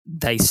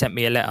they sent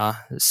me a letter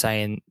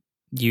saying,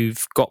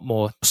 you've got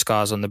more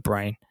scars on the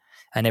brain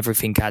and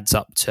everything adds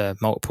up to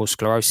multiple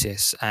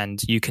sclerosis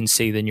and you can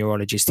see the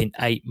neurologist in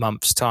 8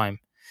 months' time.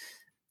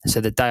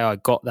 So the day I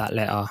got that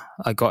letter,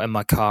 I got in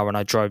my car and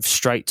I drove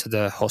straight to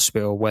the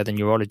hospital where the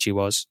neurology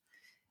was.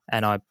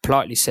 And I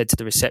politely said to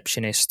the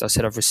receptionist, I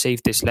said, I've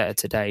received this letter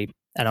today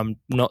and I'm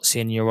not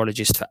seeing a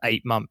neurologist for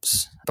 8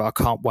 months, but I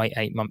can't wait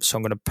 8 months. So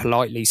I'm going to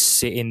politely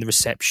sit in the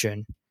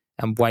reception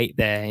and wait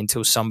there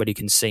until somebody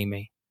can see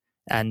me.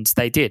 And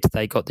they did.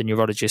 They got the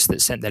neurologist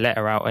that sent the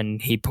letter out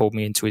and he pulled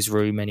me into his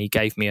room and he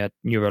gave me a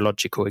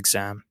neurological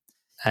exam.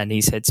 And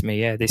he said to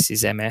me, yeah, this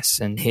is MS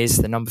and here's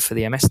the number for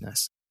the MS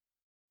nurse.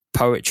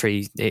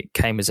 Poetry, it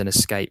came as an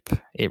escape.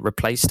 It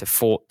replaced a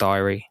thought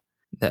diary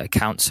that a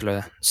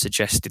counsellor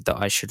suggested that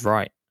I should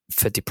write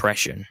for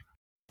depression.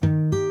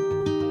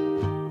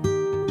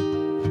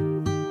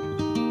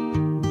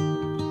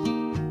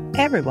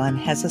 Everyone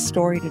has a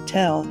story to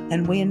tell,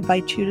 and we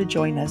invite you to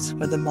join us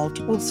for the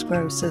Multiple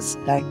Sclerosis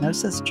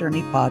Diagnosis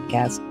Journey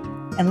podcast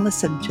and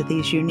listen to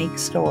these unique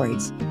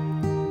stories.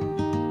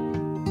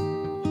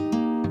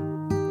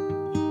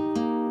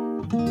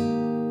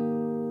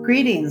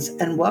 Greetings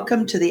and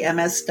welcome to the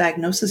MS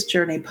Diagnosis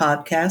Journey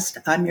podcast.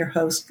 I'm your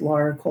host,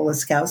 Laura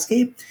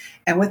Kolaskowski,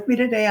 and with me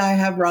today I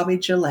have Robbie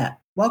Gillett.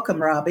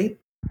 Welcome, Robbie.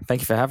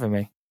 Thank you for having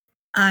me.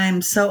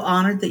 I'm so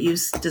honored that you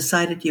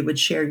decided you would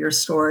share your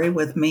story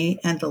with me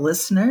and the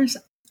listeners.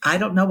 I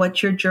don't know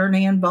what your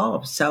journey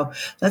involves, so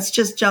let's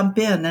just jump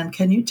in. And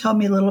can you tell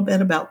me a little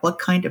bit about what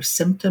kind of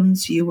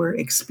symptoms you were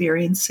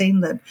experiencing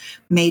that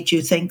made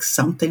you think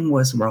something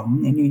was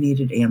wrong and you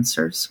needed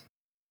answers?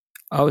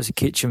 I was a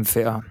kitchen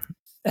fitter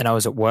and I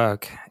was at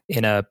work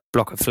in a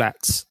block of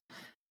flats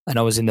and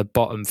I was in the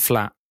bottom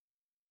flat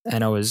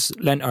and I was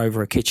leant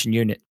over a kitchen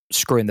unit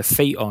screwing the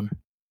feet on.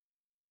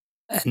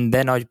 And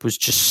then I was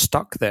just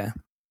stuck there.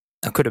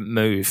 I couldn't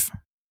move.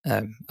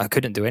 I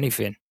couldn't do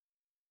anything.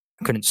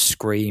 I couldn't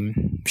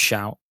scream,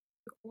 shout,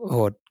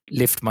 or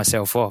lift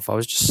myself off. I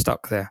was just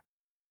stuck there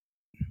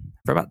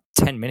for about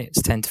 10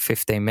 to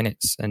 15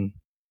 minutes. And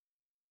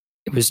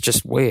it was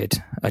just weird.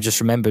 I just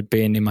remembered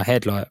being in my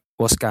head like,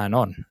 what's going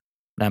on?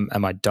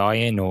 Am I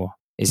dying or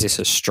is this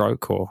a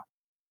stroke or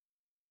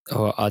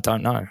I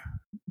don't know.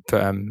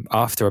 But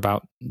after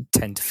about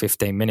 10 to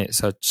 15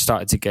 minutes, I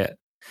started to get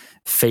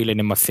feeling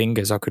in my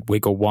fingers. I could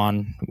wiggle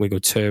one, wiggle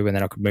two, and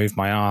then I could move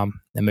my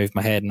arm and move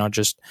my head. And I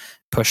just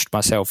pushed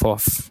myself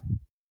off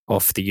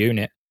the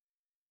unit.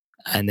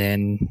 And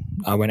then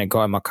I went and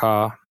got in my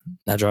car.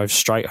 I drove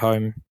straight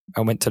home.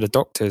 I went to the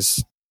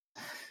doctors.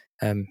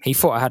 He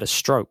thought I had a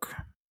stroke.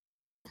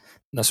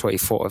 That's what he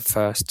thought at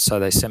first. So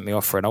they sent me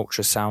off for an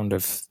ultrasound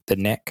of the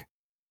neck,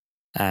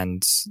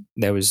 and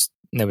there was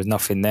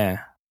nothing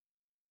there.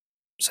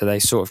 So they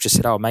sort of just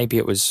said, oh, maybe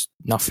it was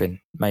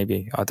nothing.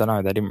 Maybe. I don't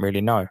know. They didn't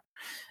really know.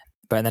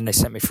 But then they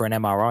sent me for an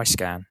MRI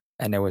scan,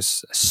 and there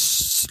was a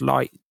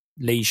slight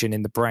lesion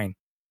in the brain.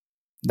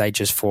 They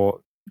just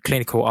thought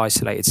clinical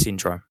isolated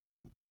syndrome.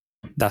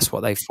 That's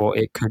what they thought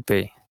it could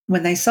be.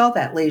 When they saw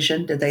that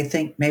lesion, did they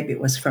think maybe it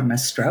was from a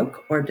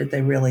stroke, or did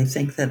they really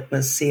think that it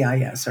was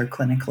CIS or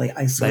clinically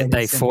isolated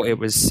They syndrome? thought it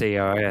was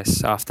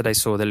CIS after they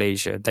saw the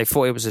lesion. They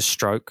thought it was a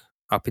stroke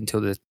up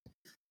until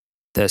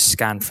the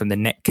scan from the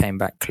neck came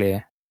back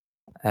clear.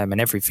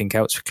 And everything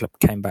else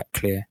came back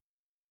clear.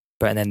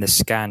 But then the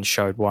scan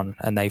showed one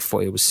and they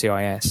thought it was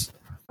CIS.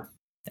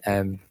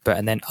 And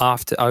then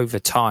over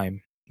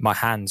time, my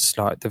hands,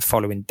 like the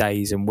following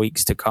days and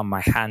weeks to come,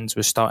 my hands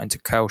were starting to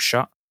curl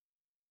shut.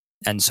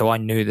 And so I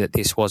knew that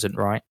this wasn't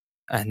right.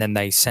 And then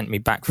they sent me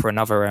back for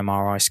another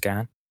MRI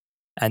scan.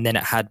 And then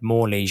it had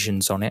more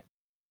lesions on it,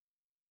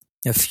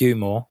 a few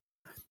more.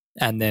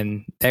 And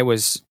then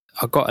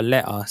I got a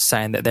letter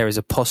saying that there is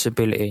a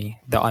possibility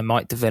that I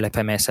might develop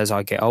MS as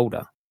I get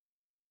older.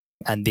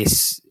 And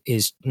this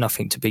is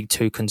nothing to be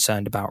too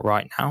concerned about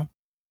right now.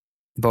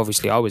 But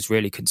obviously I was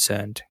really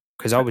concerned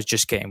because I was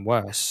just getting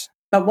worse.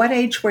 But what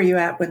age were you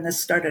at when this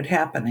started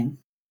happening?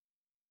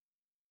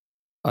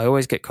 I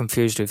always get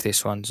confused with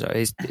this one. So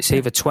it's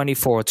either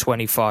 24 or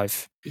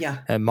 25. Yeah.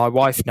 And my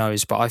wife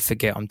knows, but I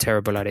forget. I'm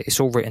terrible at it. It's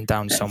all written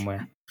down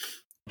somewhere.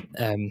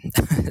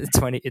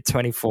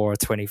 24 or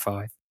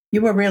 25.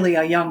 You were really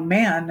a young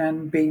man,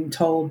 and being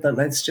told that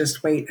let's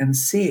just wait and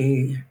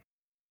see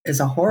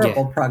is a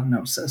horrible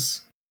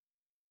prognosis.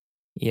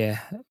 Yeah,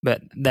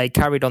 but they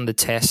carried on the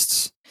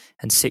tests,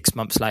 and 6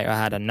 months later I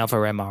had another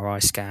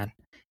MRI scan,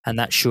 and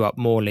that showed up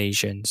more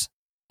lesions.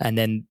 And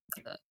then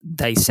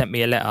they sent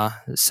me a letter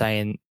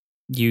saying,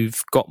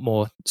 you've got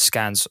more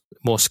scars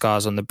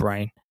on the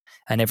brain,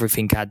 and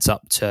everything adds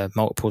up to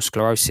multiple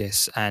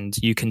sclerosis, and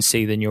you can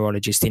see the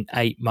neurologist in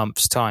 8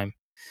 months' time.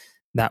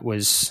 That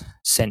was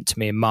sent to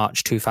me in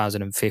March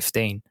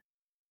 2015.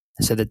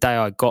 So the day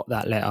I got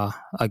that letter,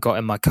 I got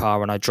in my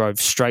car and I drove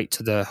straight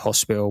to the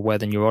hospital where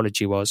the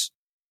neurology was.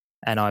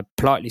 And I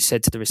politely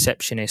said to the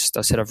receptionist,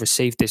 I said, I've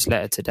received this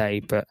letter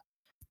today,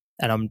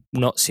 and I'm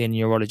not seeing a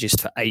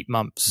neurologist for 8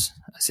 months.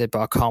 I said,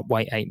 but I can't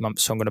wait 8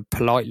 months. So I'm going to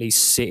politely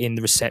sit in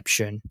the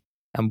reception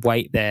and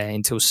wait there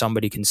until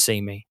somebody can see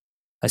me.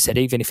 I said,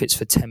 even if it's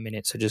for 10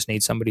 minutes, I just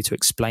need somebody to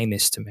explain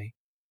this to me.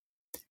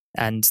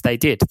 And they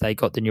did. They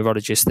got the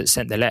neurologist that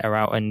sent the letter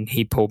out, and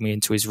he pulled me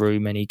into his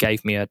room and he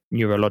gave me a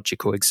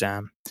neurological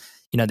exam.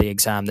 You know, the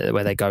exam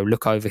where they go,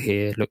 look over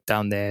here, look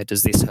down there,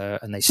 does this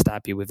hurt? And they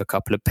stab you with a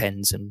couple of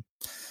pens and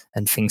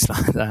things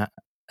like that.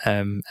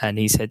 And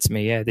he said to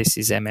me, yeah, this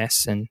is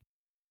MS,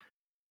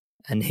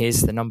 and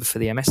here's the number for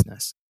the MS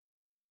nurse.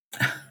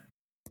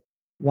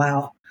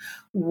 Wow.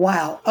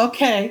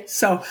 Okay.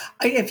 So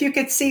if you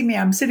could see me,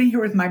 I'm sitting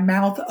here with my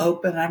mouth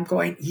open. I'm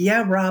going,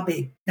 yeah,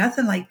 Robbie,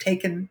 nothing like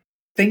taking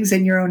things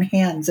in your own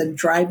hands and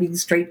driving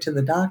straight to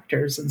the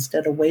doctors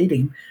instead of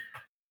waiting.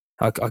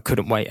 I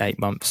couldn't wait 8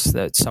 months.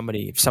 That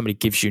if somebody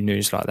gives you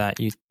news like that,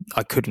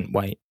 I couldn't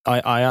wait.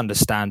 I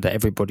understand that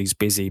everybody's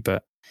busy,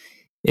 but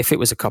if it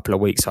was a couple of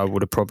weeks, I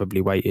would have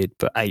probably waited.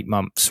 But 8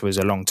 months was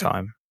a long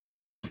time.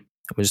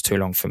 It was too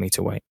long for me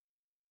to wait.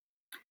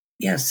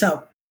 Yeah.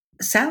 So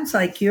it sounds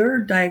like your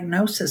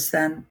diagnosis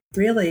then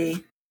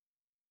really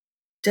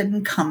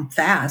didn't come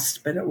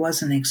fast, but it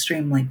wasn't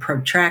extremely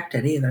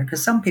protracted either.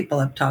 Because some people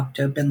I've talked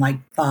to have been like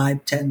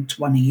 5, 10,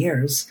 20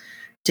 years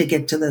to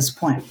get to this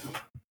point.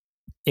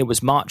 It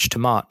was March to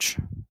March.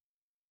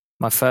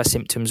 My first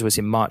symptoms was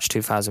in March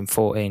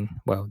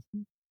 2014. Well,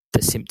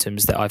 the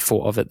symptoms that I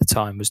thought of at the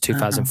time was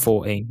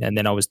 2014, and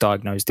then I was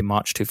diagnosed in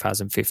March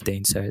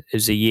 2015. So it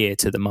was a year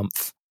to the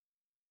month.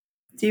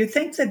 Do you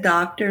think the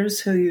doctors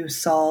who you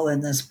saw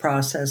in this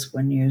process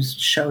when you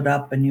showed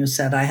up and you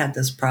said, I had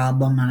this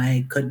problem and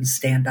I couldn't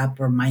stand up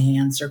or my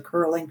hands are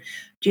curling,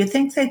 do you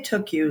think they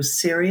took you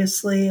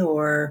seriously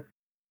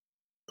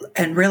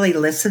and really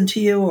listened to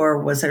you, or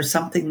was there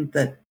something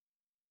that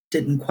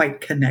didn't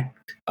quite connect?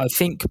 I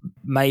think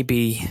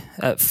maybe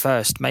at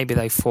first, maybe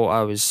they thought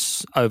I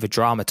was over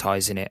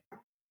dramatizing it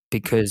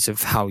because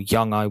of how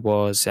young I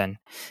was, and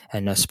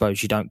I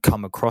suppose you don't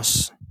come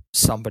across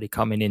somebody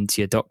coming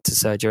into your doctor's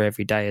surgery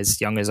every day as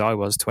young as I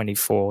was,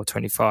 24,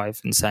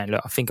 25, and saying,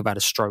 look, I think I've had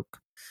a stroke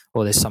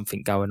or there's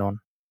something going on.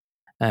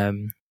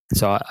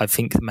 So I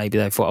think maybe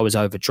they thought I was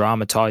over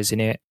dramatizing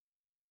it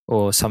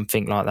or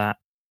something like that.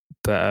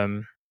 But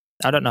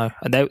I don't know.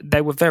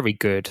 They were very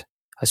good.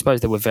 I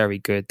suppose they were very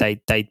good.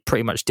 They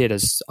pretty much did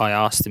as I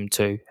asked them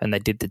to, and they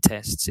did the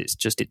tests. It's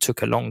just, it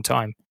took a long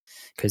time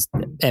because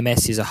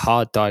MS is a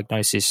hard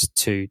diagnosis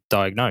to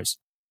diagnose.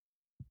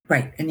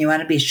 Right. And you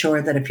want to be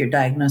sure that if you're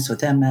diagnosed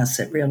with MS,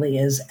 it really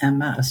is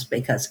MS,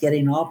 because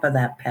getting off of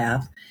that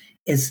path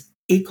is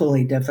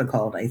equally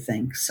difficult, I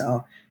think.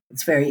 So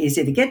it's very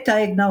easy to get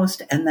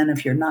diagnosed. And then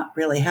if you're not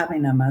really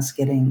having MS,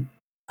 getting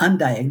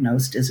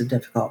undiagnosed is a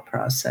difficult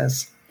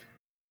process.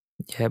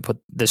 Yeah, but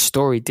the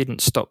story didn't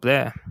stop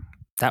there.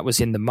 That was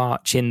in the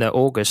March. In the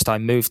August, I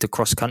moved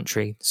across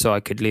country so I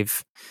could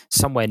live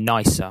somewhere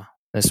nicer.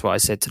 That's what I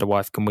said to the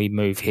wife, can we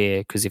move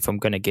here? Because if I'm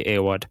going to get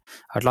ill,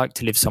 I'd like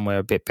to live somewhere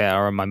a bit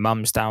better. And my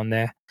mum's down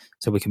there,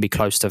 so we can be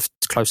closer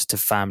to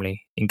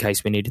family in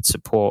case we needed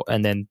support.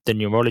 And then the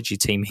neurology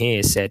team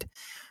here said,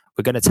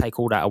 we're going to take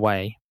all that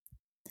away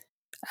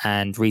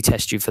and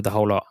retest you for the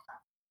whole lot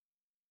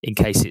in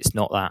case it's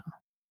not that,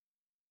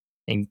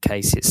 in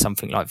case it's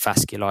something like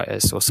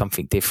vasculitis or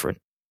something different.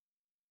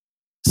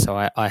 So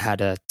I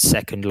had a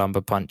second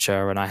lumbar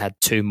puncture and I had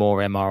 2 more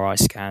MRI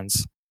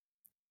scans.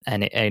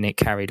 And it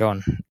carried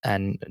on,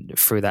 and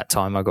through that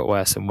time I got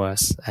worse and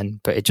worse.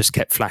 But it just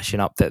kept flashing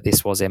up that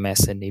this was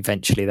MS, and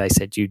eventually they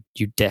said you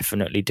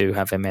definitely do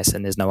have MS,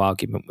 and there's no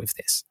argument with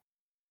this.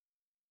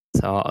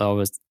 So I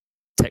was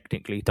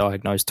technically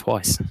diagnosed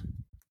twice.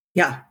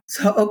 Yeah.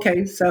 So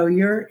okay, so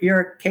you're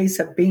a case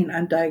of being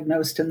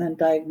undiagnosed and then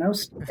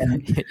diagnosed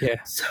again.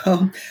 Yeah.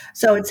 So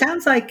it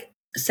sounds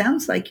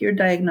like your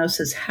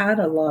diagnosis had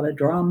a lot of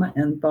drama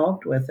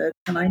involved with it,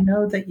 and I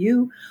know that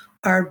you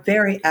are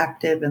very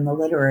active in the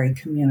literary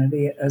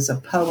community as a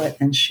poet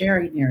and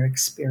sharing your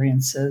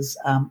experiences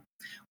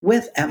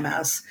with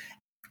MS.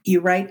 You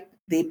write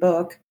the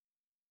book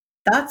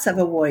Thoughts of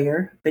a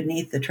Warrior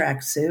Beneath the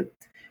Tracksuit,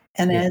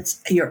 and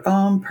it's your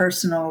own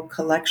personal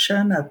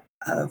collection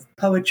of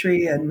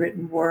poetry and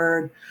written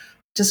word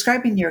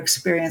describing your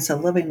experience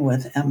of living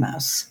with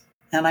MS.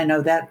 And I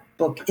know that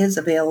book is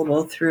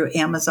available through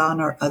Amazon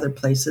or other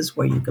places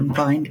where you can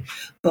find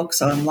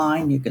books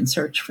online. You can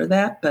search for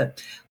that. But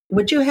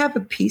would you have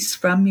a piece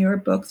from your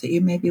book that you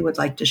maybe would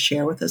like to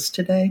share with us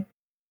today?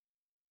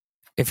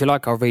 If you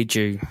like, I'll read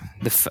you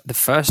the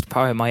first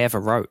poem I ever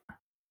wrote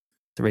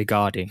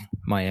regarding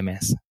my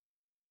MS.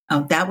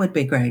 Oh, that would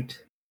be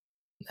great.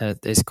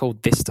 It's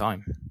called This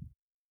Time.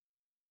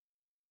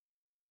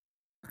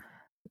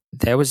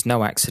 There was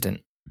no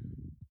accident.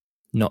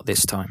 Not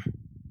this time.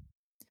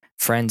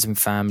 Friends and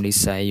family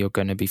say you're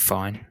going to be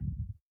fine.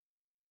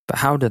 But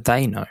how do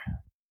they know?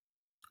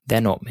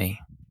 They're not me.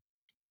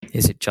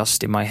 Is it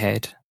just in my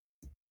head,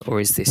 or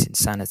is this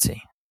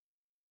insanity?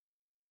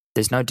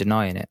 There's no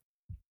denying it.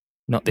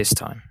 Not this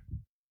time.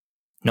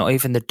 Not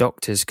even the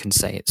doctors can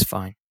say it's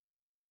fine.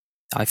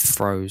 I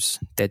froze,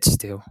 dead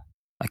still.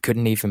 I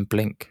couldn't even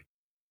blink.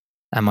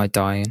 Am I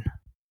dying?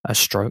 A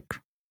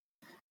stroke?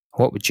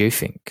 What would you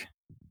think?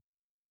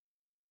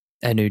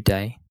 A new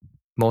day,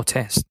 more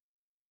tests.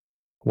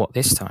 What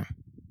this time?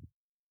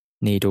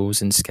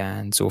 Needles and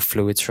scans or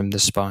fluids from the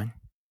spine?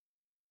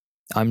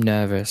 I'm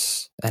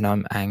nervous and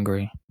I'm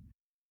angry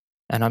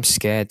and I'm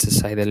scared, to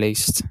say the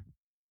least.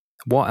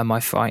 What am I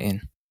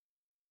fighting?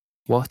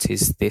 What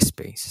is this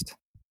beast?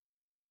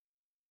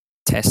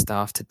 Test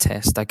after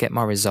test, I get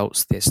my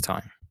results this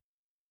time.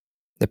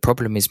 The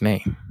problem is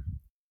me.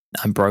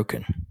 I'm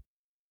broken.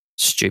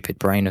 Stupid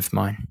brain of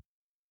mine.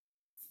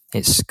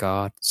 It's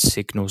scarred,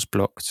 signals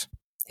blocked.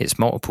 It's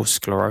multiple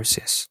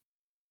sclerosis.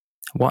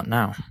 What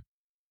now?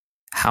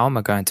 How am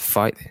I going to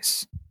fight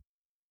this?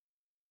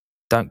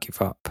 Don't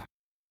give up.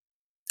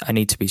 I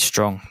need to be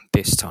strong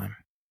this time.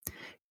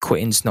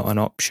 Quitting's not an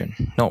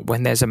option, not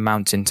when there's a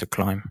mountain to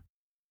climb.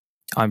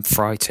 I'm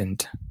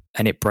frightened,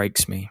 and it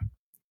breaks me.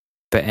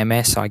 But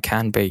MS I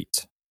can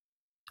beat.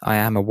 I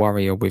am a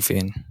warrior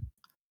within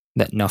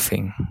that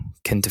nothing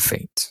can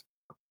defeat.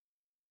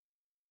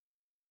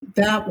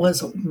 That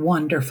was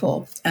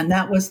wonderful. And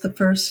that was the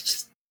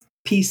first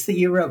piece that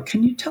you wrote.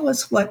 Can you tell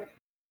us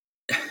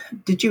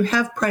did you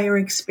have prior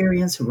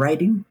experience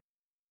writing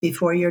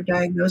before your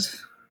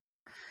diagnosis?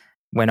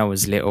 When I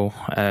was little,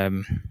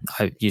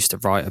 I used to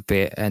write a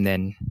bit, and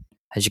then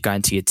as you go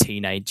into your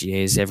teenage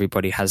years,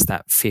 everybody has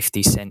that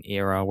 50 Cent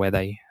era where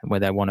they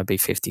want to be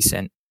 50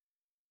 Cent.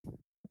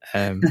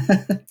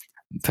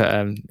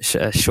 But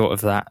short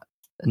of that,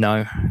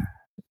 no,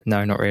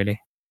 not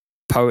really.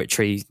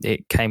 Poetry,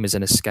 it came as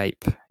an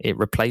escape. It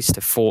replaced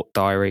a thought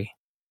diary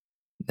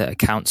that a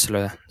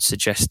counsellor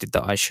suggested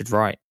that I should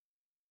write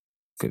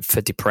for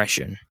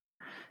depression.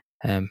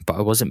 But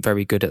I wasn't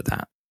very good at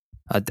that.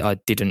 I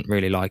didn't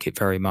really like it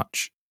very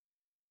much.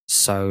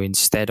 So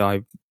instead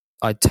I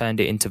turned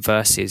it into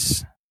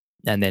verses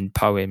and then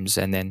poems,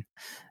 and then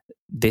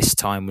this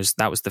time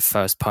that was the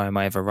first poem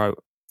I ever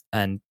wrote.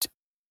 And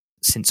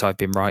since I've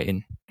been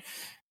writing,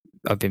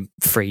 I've been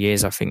 3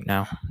 years, I think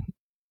now.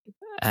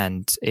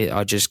 And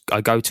I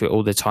go to it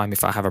all the time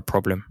if I have a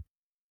problem,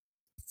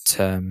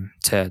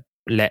 to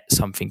let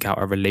something out,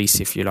 a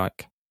release, if you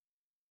like.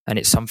 And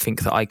it's something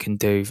that I can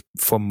do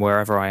from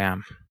wherever I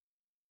am.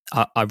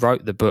 I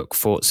wrote the book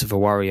Thoughts of a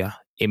Warrior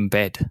in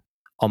bed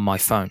on my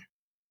phone.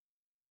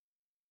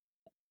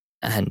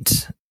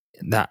 And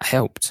that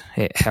helped.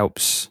 It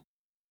helps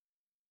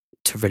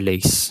to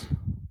release.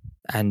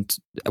 And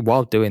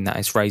while doing that,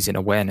 it's raising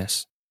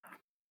awareness.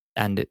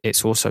 And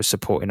it's also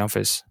supporting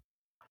others.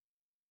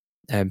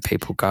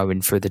 People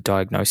going through the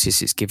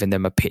diagnosis, it's giving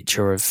them a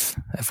picture of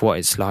what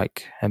it's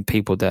like. And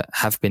people that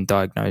have been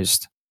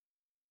diagnosed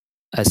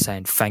are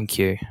saying thank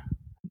you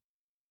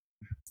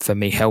for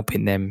me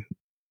helping them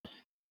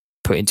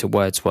put into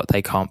words what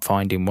they can't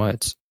find in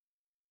words.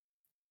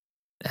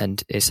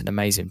 And it's an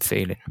amazing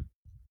feeling.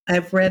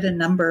 I've read a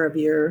number of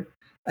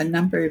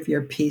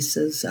your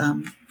pieces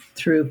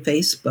through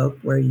Facebook,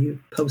 where you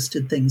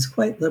posted things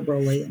quite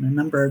liberally in a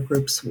number of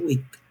groups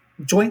we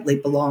jointly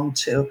belong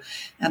to.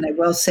 And I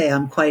will say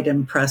I'm quite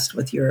impressed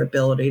with your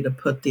ability to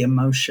put the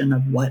emotion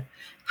of what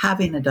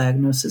having a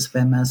diagnosis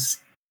of MS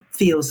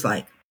feels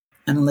like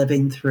and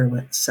living through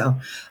it. So,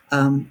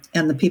 and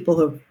the people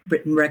who have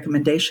written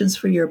recommendations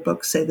for your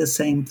book say the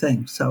same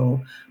thing.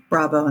 So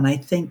bravo. And I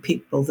think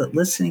people that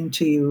listening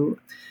to you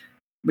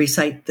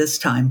recite this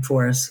time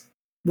for us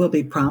will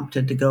be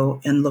prompted to go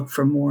and look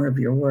for more of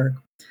your work.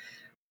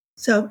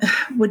 So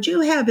would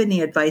you have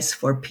any advice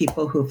for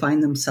people who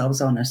find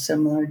themselves on a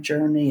similar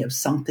journey of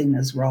something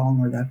is wrong,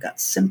 or they've got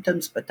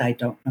symptoms, but I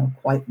don't know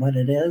quite what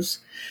it is?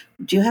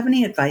 Do you have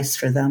any advice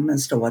for them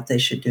as to what they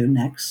should do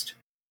next?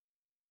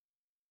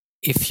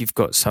 If you've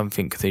got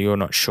something that you're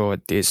not sure,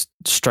 it's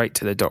straight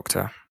to the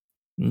doctor.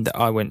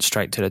 I went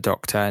straight to the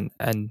doctor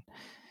and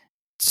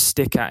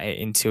stick at it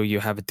until you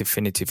have a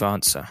definitive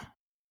answer.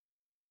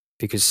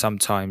 Because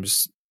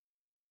sometimes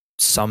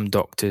some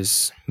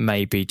doctors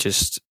may be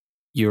just,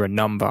 you're a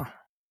number.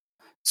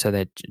 So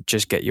they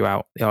just get you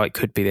out. Oh, it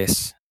could be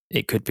this.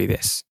 It could be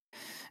this.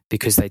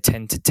 Because they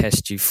tend to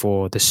test you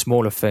for the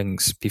smaller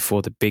things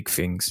before the big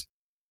things.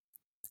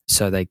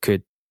 So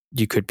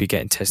you could be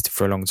getting tested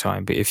for a long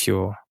time. But if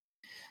you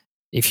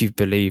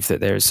believe that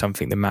there is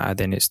something the matter,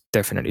 then it's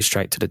definitely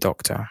straight to the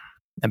doctor,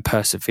 and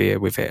persevere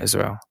with it as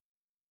well.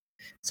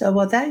 So,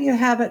 well, there you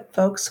have it,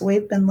 folks.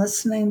 We've been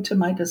listening to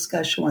my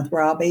discussion with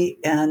Robbie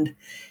and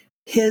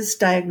his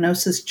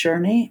diagnosis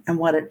journey and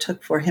what it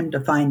took for him to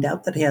find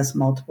out that he has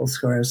multiple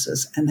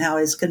sclerosis, and how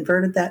he's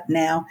converted that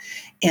now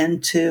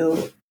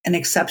into an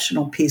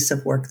exceptional piece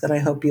of work that I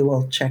hope you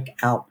will check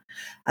out.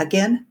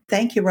 Again,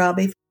 thank you,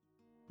 Robbie.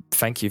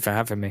 Thank you for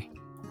having me.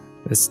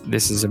 This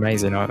is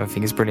amazing. I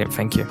think it's brilliant.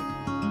 Thank you.